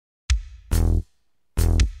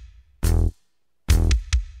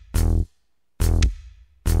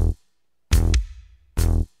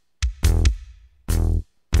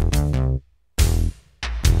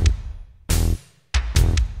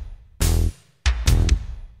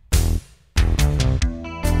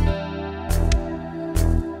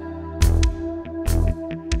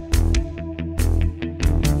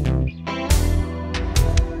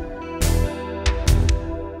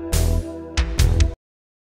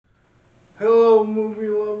Hello movie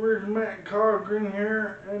lovers, Matt Cochran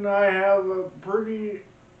here, and I have a pretty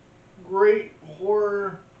great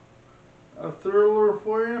horror thriller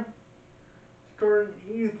for you, starring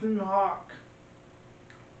Ethan Hawke.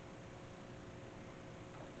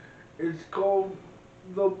 It's called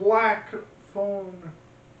The Black Phone.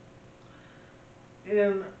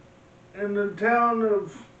 In the town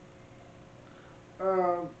of,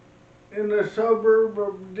 uh, in the suburb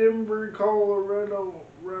of Denver, Colorado,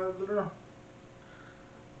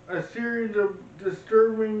 a series of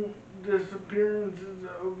disturbing disappearances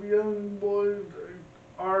of young boys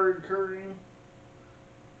are occurring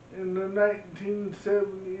in the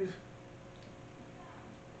 1970s.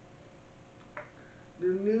 The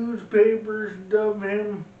newspapers dub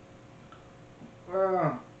him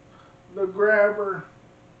the grabber.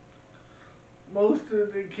 Most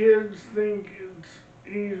of the kids think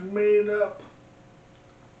he's made up,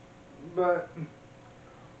 but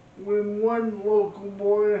when one local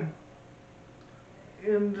boy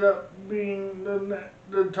ends up being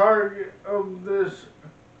the target of this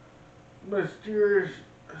mysterious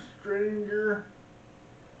stranger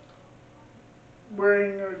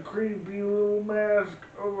wearing a creepy little mask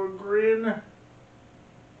of a grin,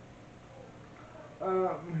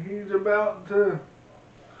 he's about to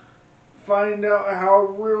find out how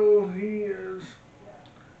real he is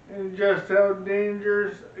and just how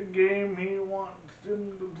dangerous a game he wants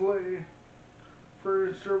him to play for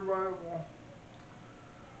his survival.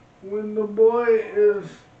 When the boy is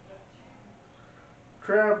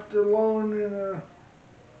trapped alone in a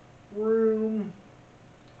room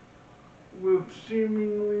with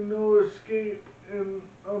seemingly no escape and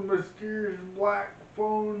a mysterious black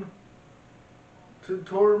phone to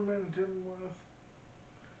torment him with,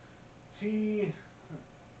 he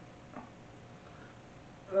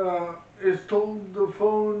is told the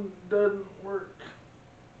phone doesn't work,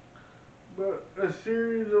 but a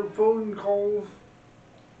series of phone calls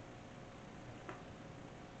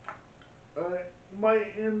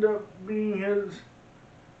might end up being his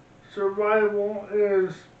survival,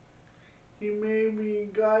 as he may be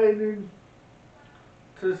guided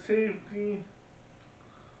to safety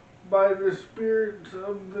by the spirits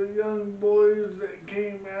of the young boys that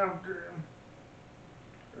came after him,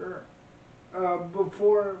 or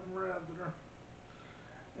before him rather.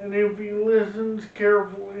 And if he listens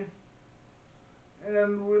carefully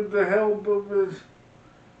and with the help of his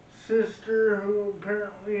sister, who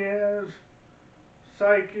apparently has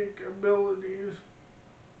psychic abilities,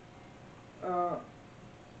 the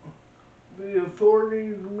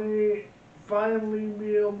authorities may finally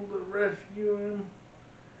be able to rescue him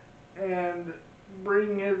and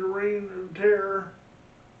bring his reign of terror,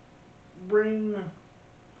 bring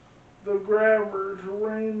the grabber's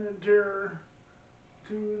reign of terror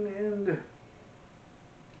to an end.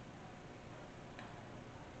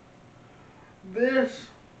 This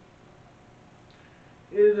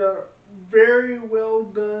is a very well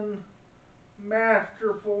done,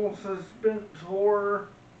 masterful suspense horror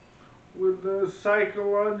with a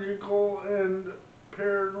psychological and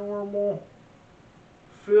paranormal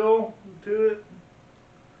feel to it.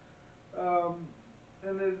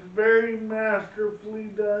 And it's very masterfully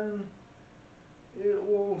done. It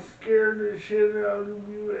will scare the shit out of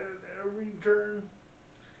you at every turn.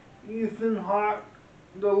 Ethan Hawke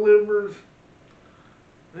delivers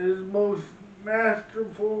his most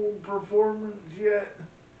masterful performance yet,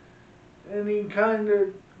 and he kind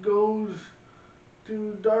of goes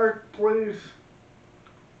to a dark place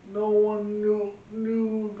no one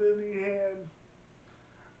knew that he had.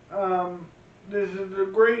 This is a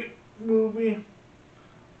great movie,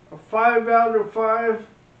 a 5 out of 5.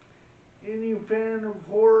 Any fan of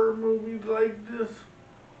horror movies like this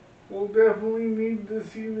will definitely need to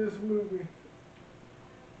see this movie.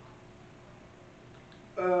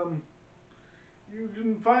 You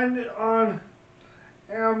can find it on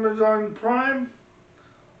Amazon Prime,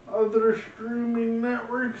 other streaming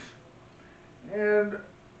networks, and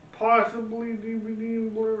possibly DVD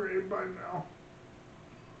and Blu-ray by now.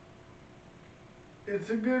 It's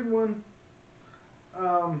a good one.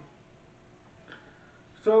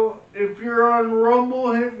 So if you're on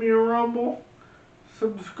Rumble, hit me Rumble.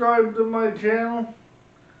 Subscribe to my channel.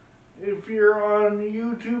 If you're on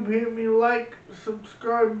YouTube, hit me like,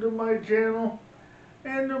 subscribe to my channel,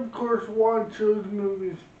 and of course watch those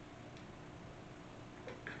movies.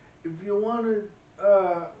 If you want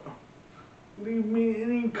to leave me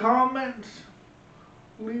any comments,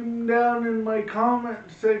 leave them down in my comment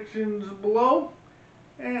sections below.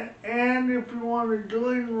 And if you want to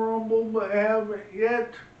join Rumble but haven't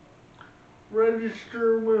yet,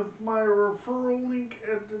 register with my referral link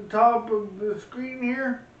at the top of the screen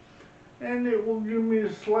here, and it will give me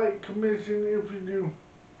a slight commission if you do.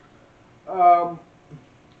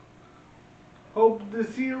 Hope to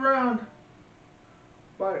see you around.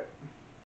 Bye.